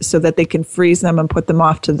eggs so that they can freeze them and put them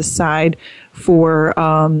off to the side for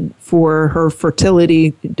her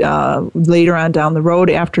fertility later on down the road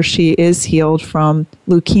after she is healed from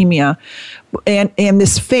leukemia. And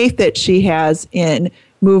this faith that she has in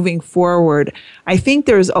moving forward. I think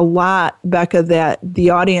there's a lot, Becca, that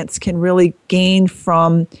the audience can really gain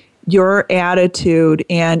from your attitude,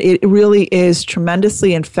 and it really is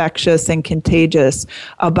tremendously infectious and contagious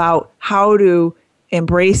about how to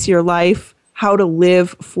embrace your life, how to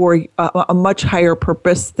live for a much higher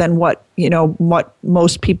purpose than what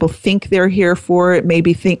most people think they're here for. It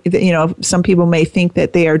maybe some people may think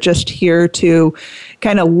that they are just here to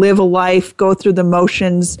kind of live a life, go through the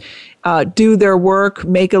motions, do their work,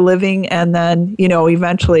 make a living, and then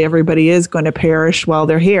eventually everybody is going to perish while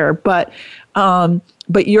they're here. But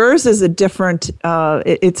yours is a different,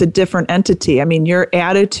 it's a different entity. I mean, your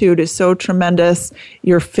attitude is so tremendous.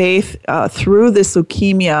 Your faith through this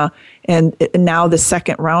leukemia and now the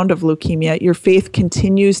second round of leukemia, your faith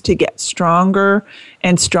continues to get stronger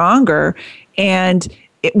and stronger. And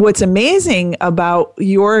what's amazing about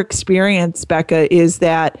your experience, Becca, is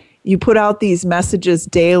that you put out these messages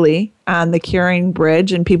daily on the Caring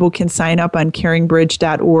Bridge, and people can sign up on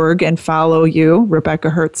caringbridge.org and follow you, Rebecca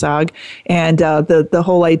Herzog. And the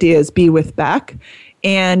whole idea is be with Beck.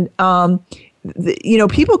 And,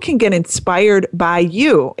 people can get inspired by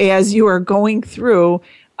you as you are going through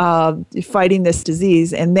fighting this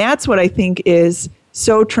disease. And that's what I think is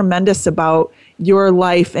so tremendous about your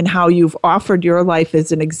life and how you've offered your life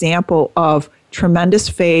as an example of tremendous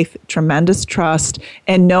faith, tremendous trust,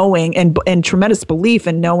 and knowing and tremendous belief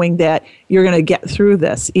in knowing that you're going to get through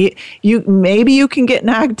this. Maybe you can get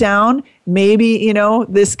knocked down. Maybe,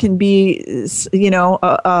 this can be,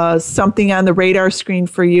 something on the radar screen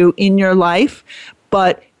for you in your life,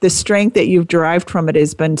 but the strength that you've derived from it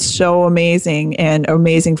has been so amazing and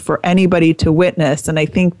amazing for anybody to witness. And I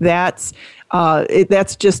think that's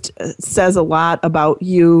just says a lot about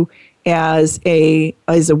you as a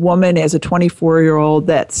woman, as a 24-year-old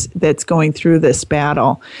that's going through this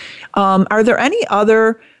battle. Are there any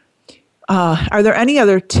other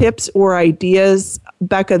tips or ideas,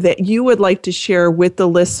 Becca, that you would like to share with the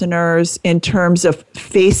listeners in terms of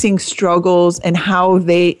facing struggles and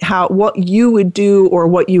what you would do or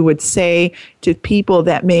what you would say to people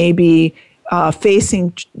that may be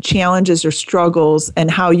facing challenges or struggles, and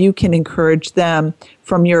how you can encourage them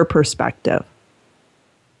from your perspective?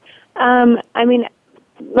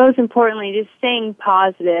 Most importantly, just staying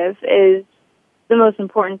positive is the most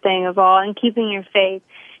important thing of all, and keeping your faith.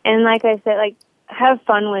 And like I said, have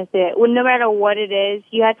fun with it. Well, no matter what it is,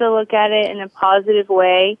 you have to look at it in a positive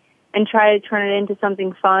way and try to turn it into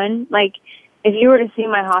something fun. Like, if you were to see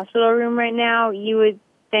my hospital room right now, you would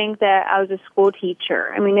think that I was a school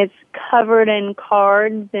teacher. It's covered in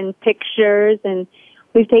cards and pictures, and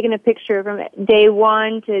we've taken a picture from day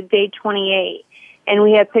 1 to day 28. And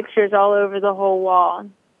we have pictures all over the whole wall.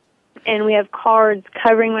 And we have cards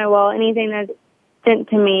covering my wall. Anything that's sent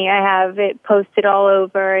to me, I have it posted all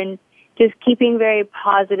over. And just keeping very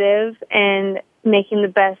positive and making the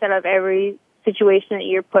best out of every situation that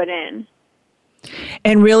you're put in.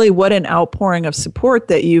 And really, what an outpouring of support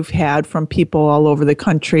that you've had from people all over the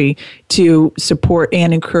country to support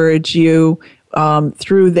and encourage you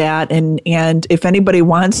through that. And if anybody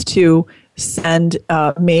wants to send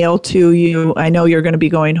mail to you, I know you're going to be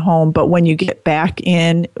going home, but when you get back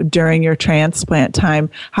in during your transplant time,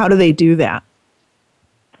 how do they do that?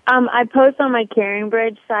 I post on my Caring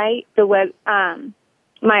Bridge site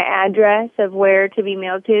my address of where to be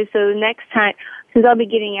mailed to. So next time, since I'll be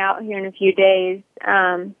getting out here in a few days,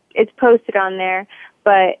 it's posted on there,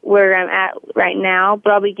 but where I'm at right now.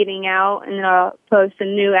 But I'll be getting out, and then I'll post a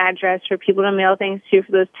new address for people to mail things to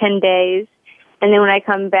for those 10 days. And then when I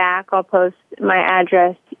come back, I'll post my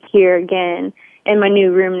address here again and my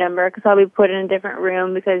new room number, because I'll be put in a different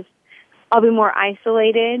room because I'll be more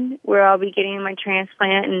isolated, where I'll be getting my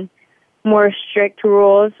transplant and more strict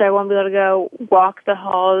rules. So I won't be able to go walk the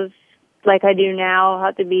halls like I do now. I'll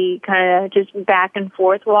have to be kind of just back and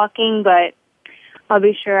forth walking, but I'll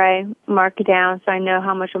be sure I mark it down so I know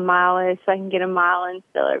how much a mile is, so I can get a mile in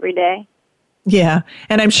still every day. Yeah,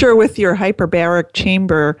 and I'm sure with your hyperbaric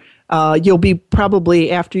chamber, you'll be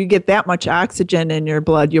probably, after you get that much oxygen in your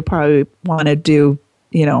blood, you'll probably want to do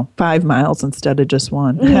 5 miles instead of just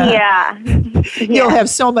 1. Yeah. You'll have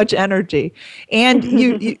so much energy. And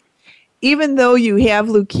you even though you have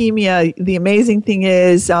leukemia, the amazing thing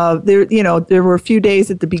is there were a few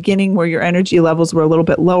days at the beginning where your energy levels were a little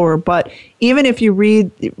bit lower. But even if you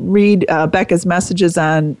read Becca's messages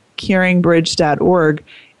on caringbridge.org,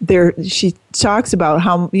 she talks about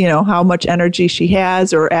how much energy she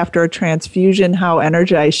has, or after a transfusion, how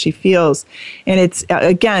energized she feels. And it's,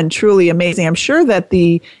 again, truly amazing. I'm sure that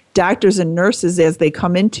the doctors and nurses, as they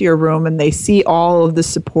come into your room and they see all of the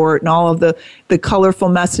support and all of the colorful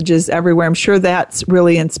messages everywhere, I'm sure that's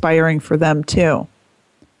really inspiring for them too.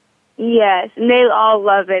 Yes, and they all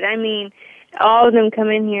love it. All of them come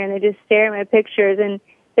in here and they just stare at my pictures. And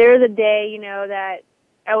there was a day, that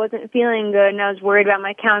I wasn't feeling good and I was worried about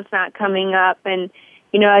my counts not coming up. And,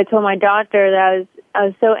 I told my doctor that I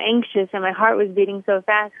was so anxious and my heart was beating so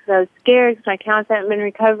fast because I was scared because my counts hadn't been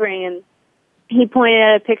recovering. And he pointed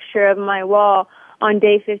at a picture of my wall on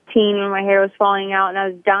day 15 when my hair was falling out, and I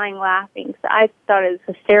was dying laughing. So I thought it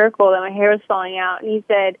was hysterical that my hair was falling out. And he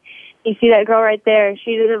said, "You see that girl right there?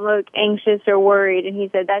 She doesn't look anxious or worried." And he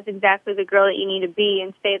said, "That's exactly the girl that you need to be,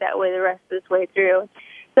 and stay that way the rest of this way through."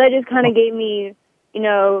 So that just kind of gave me,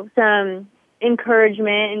 some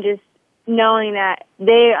encouragement, and just knowing that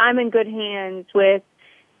I'm in good hands with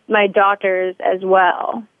my doctors as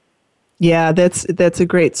well. Yeah, that's a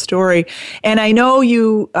great story. And I know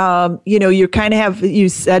you you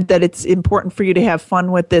said that it's important for you to have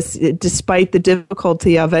fun with this despite the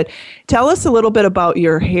difficulty of it. Tell us a little bit about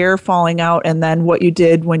your hair falling out and then what you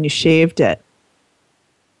did when you shaved it.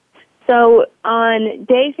 So on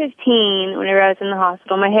day 15, whenever I was in the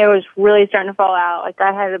hospital, my hair was really starting to fall out. Like,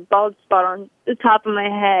 I had a bald spot on the top of my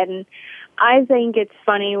head. And I think it's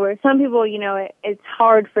funny where some people, it's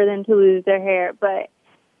hard for them to lose their hair, but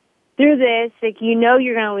through this, like, you know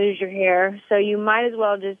you're going to lose your hair, so you might as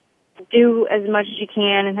well just do as much as you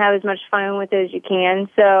can and have as much fun with it as you can.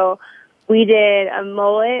 So we did a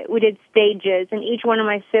mullet, we did stages, and each one of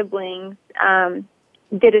my siblings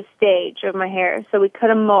did a stage of my hair. So we cut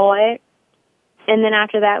a mullet, and then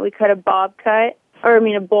after that we cut a bowl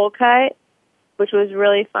cut, which was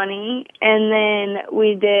really funny. And then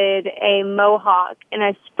we did a mohawk, and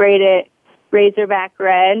I sprayed it razorback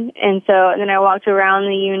red. And then I walked around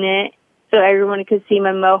the unit so everyone could see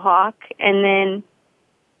my mohawk. And then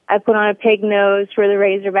I put on a pig nose for the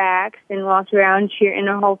Razorbacks and walked around cheering.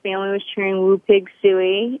 Our whole family was cheering "Woo Pig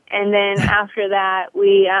Suey." And then after that,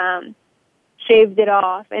 we shaved it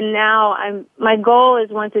off. And now my goal is,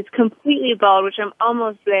 once it's completely bald, which I'm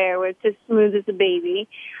almost there, where it's as smooth as a baby,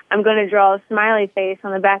 I'm going to draw a smiley face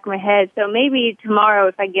on the back of my head. So maybe tomorrow,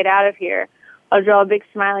 if I get out of here, I'll draw a big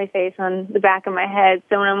smiley face on the back of my head.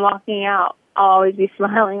 So when I'm walking out, I'll always be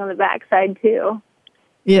smiling on the backside too.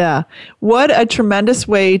 Yeah. What a tremendous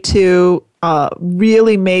way to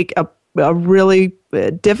really make a really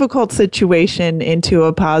difficult situation into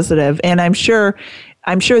a positive. And I'm sure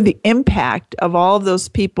the impact of all of those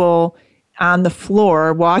people on the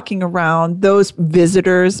floor walking around, those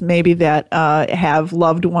visitors maybe that have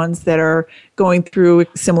loved ones that are going through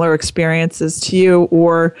similar experiences to you,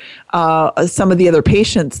 or some of the other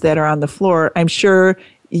patients that are on the floor, I'm sure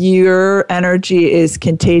your energy is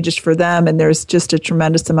contagious for them, and there's just a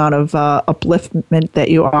tremendous amount of upliftment that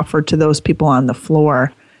you offer to those people on the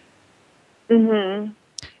floor. Mm-hmm.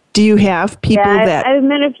 Do you have people that... I've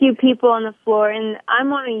met a few people on the floor, and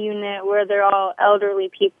I'm on a unit where they're all elderly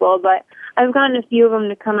people, but I've gotten a few of them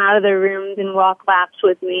to come out of their rooms and walk laps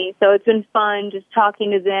with me. So it's been fun just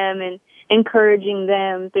talking to them and encouraging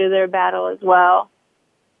them through their battle as well.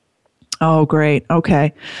 Oh, great.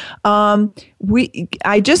 Okay.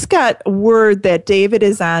 I just got word that David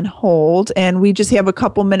is on hold, and we just have a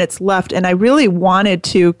couple minutes left, and I really wanted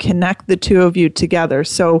to connect the two of you together.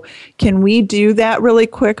 So can we do that really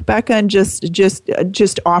quick, Becca, and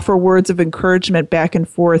just offer words of encouragement back and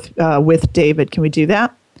forth with David? Can we do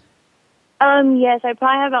that? Yes, I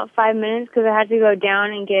probably have about 5 minutes because I had to go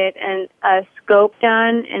down and get a scope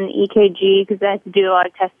done and an EKG because I had to do a lot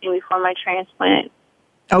of testing before my transplant.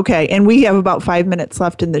 Okay, and we have about 5 minutes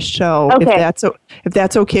left in the show. Okay. If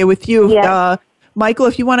that's okay with you. Yes. Michael,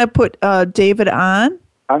 if you want to put David on.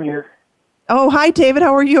 I'm here. Oh, hi, David.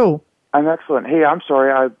 How are you? I'm excellent. Hey, I'm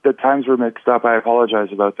sorry. The times were mixed up. I apologize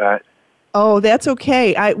about that. Oh, that's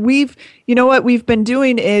okay. What we've been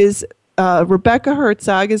doing is Rebecca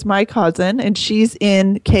Herzog is my cousin, and she's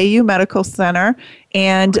in KU Medical Center,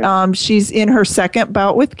 and she's in her second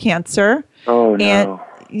bout with cancer. Oh, no.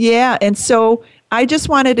 And so I just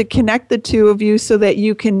wanted to connect the two of you so that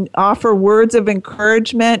you can offer words of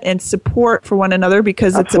encouragement and support for one another,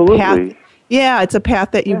 because Absolutely. It's a path. Yeah, it's a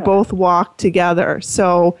path that you both walk together.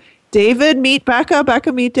 So, David, meet Becca.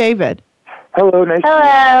 Becca, meet David. Hello, nice.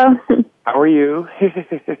 Hello. How are you?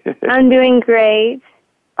 I'm doing great.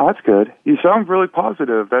 Oh, that's good. You sound really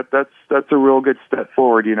positive. That's a real good step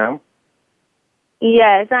forward, you know?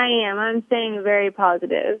 Yes, I am. I'm staying very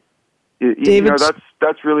positive. David,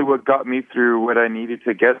 that's really what got me through what I needed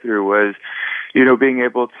to get through was, being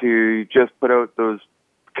able to just put out those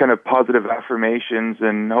kind of positive affirmations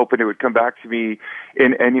and hoping it would come back to me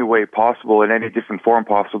in any way possible, in any different form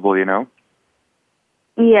possible,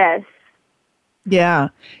 Yes. Yeah.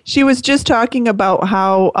 She was just talking about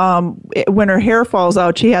how when her hair falls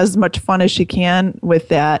out, she has as much fun as she can with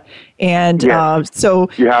that. And so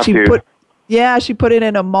she put it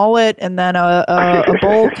in a mullet and then a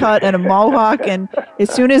bowl cut and a mohawk. And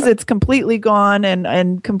as soon as it's completely gone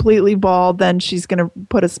and completely bald, then she's going to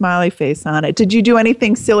put a smiley face on it. Did you do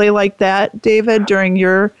anything silly like that, David, during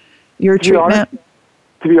your treatment?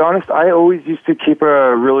 To be honest, I always used to keep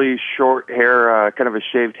a really short hair, kind of a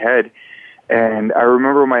shaved head. And I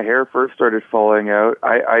remember when my hair first started falling out,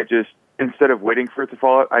 I just, instead of waiting for it to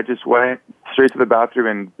fall out, I just went straight to the bathroom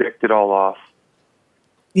and bicked it all off.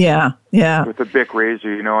 Yeah. With a Bic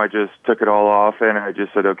razor, I just took it all off and I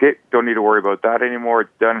just said, okay, don't need to worry about that anymore.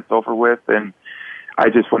 It's done, it's over with. And I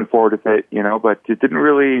just went forward with it, but it didn't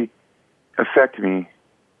really affect me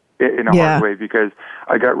in a hard way because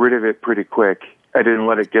I got rid of it pretty quick. I didn't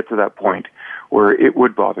let it get to that point where it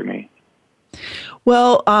would bother me.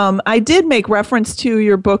 Well, I did make reference to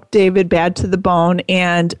your book, David, Bad to the Bone,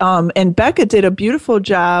 and Becca did a beautiful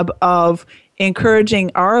job of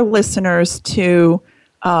encouraging our listeners to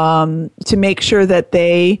make sure that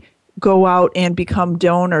they go out and become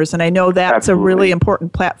donors. And I know that's Absolutely. A really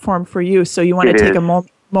important platform for you. So you want to take a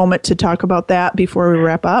moment to talk about that before we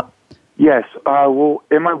wrap up? Yes. Well,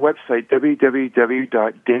 in my website,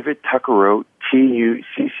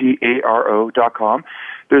 www.davidtuccaro.com,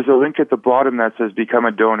 there's a link at the bottom that says Become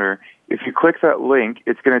a Donor. If you click that link,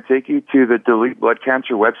 it's going to take you to the Delete Blood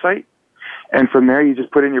Cancer website. And from there, you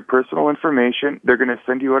just put in your personal information. They're going to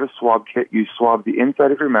send you out a swab kit. You swab the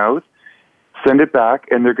inside of your mouth, send it back,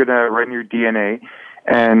 and they're going to run your DNA.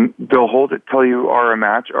 And they'll hold it till you are a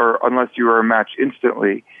match, or unless you are a match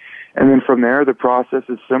instantly. And then from there, the process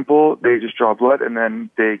is simple. They just draw blood, and then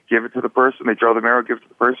they give it to the person. They draw the marrow, give it to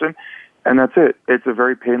the person, and that's it. It's a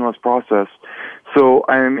very painless process. So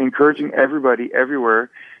I'm encouraging everybody everywhere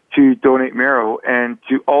to donate marrow and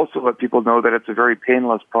to also let people know that it's a very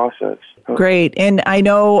painless process. Great. And I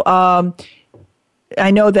know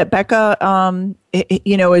that Becca,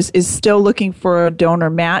 is still looking for a donor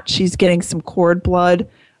match. She's getting some cord blood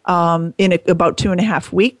in about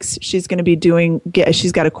 2.5 weeks. She's going to be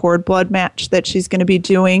she's got a cord blood match that she's going to be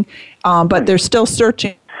doing, but they're still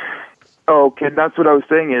searching. Okay, that's what I was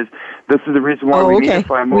saying is this is the reason why we need to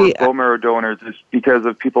find more bone marrow donors is because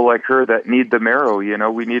of people like her that need the marrow.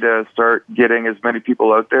 We need to start getting as many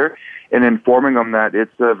people out there and informing them that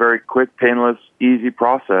it's a very quick, painless, easy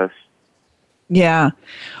process. Yeah.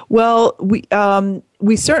 Well, we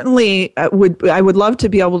certainly I would love to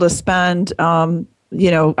be able to spend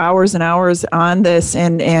hours and hours on this,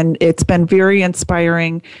 and it's been very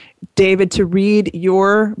inspiring, David, to read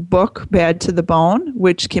your book, Bad to the Bone,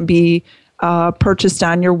 which can be purchased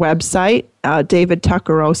on your website, David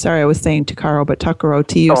Tuccaro. Sorry, I was saying Tuccaro, but Tuccaro,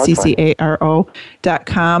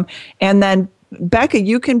 TUCCARO.com. And then, Becca,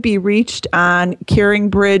 you can be reached on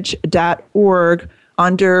caringbridge.org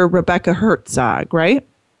under Rebecca Herzog, right?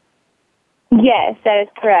 Yes, that is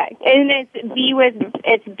correct. And it's Be with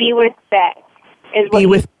Beck. Be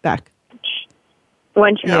with Beck.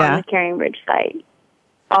 Once you're on the Caring Bridge site.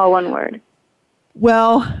 All one word.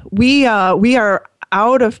 Well, we are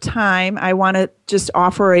out of time. I want to just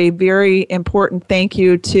offer a very important thank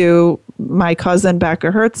you to my cousin,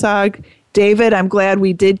 Becca Herzog. David, I'm glad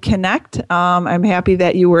we did connect. I'm happy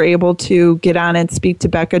that you were able to get on and speak to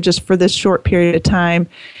Becca just for this short period of time.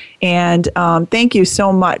 And thank you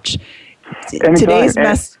so much. Today's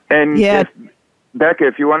message. Becca,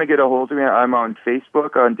 if you want to get a hold of me, I'm on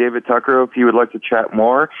Facebook, on David Tuccaro, if you would like to chat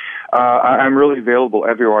more. I'm really available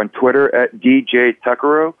everywhere, on Twitter at DJ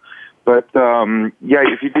Tuccaro. But,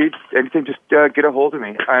 if you need anything, just get a hold of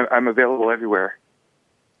me. I'm available everywhere.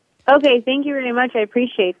 Okay, thank you very much. I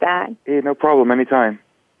appreciate that. Hey, no problem. Anytime.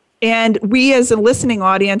 And we as a listening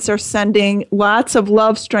audience are sending lots of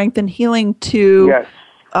love, strength, and healing to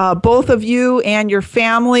both of you and your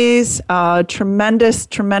families. Tremendous,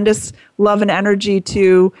 tremendous love and energy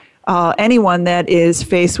to anyone that is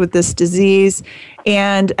faced with this disease.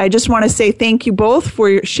 And I just want to say thank you both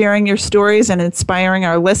for sharing your stories and inspiring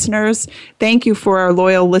our listeners. Thank you for our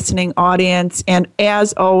loyal listening audience. And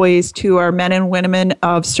as always, to our men and women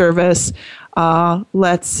of service,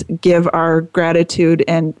 let's give our gratitude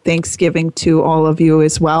and thanksgiving to all of you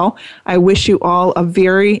as well. I wish you all a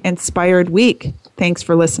very inspired week. Thanks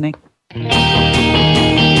for listening.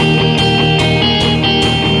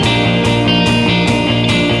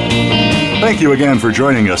 Thank you again for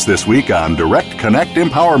joining us this week on Direct Connect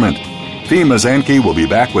Empowerment. Fee Mazanke will be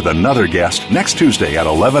back with another guest next Tuesday at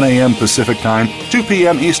 11 a.m. Pacific Time, 2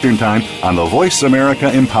 p.m. Eastern Time on the Voice America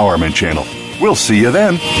Empowerment Channel. We'll see you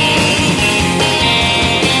then.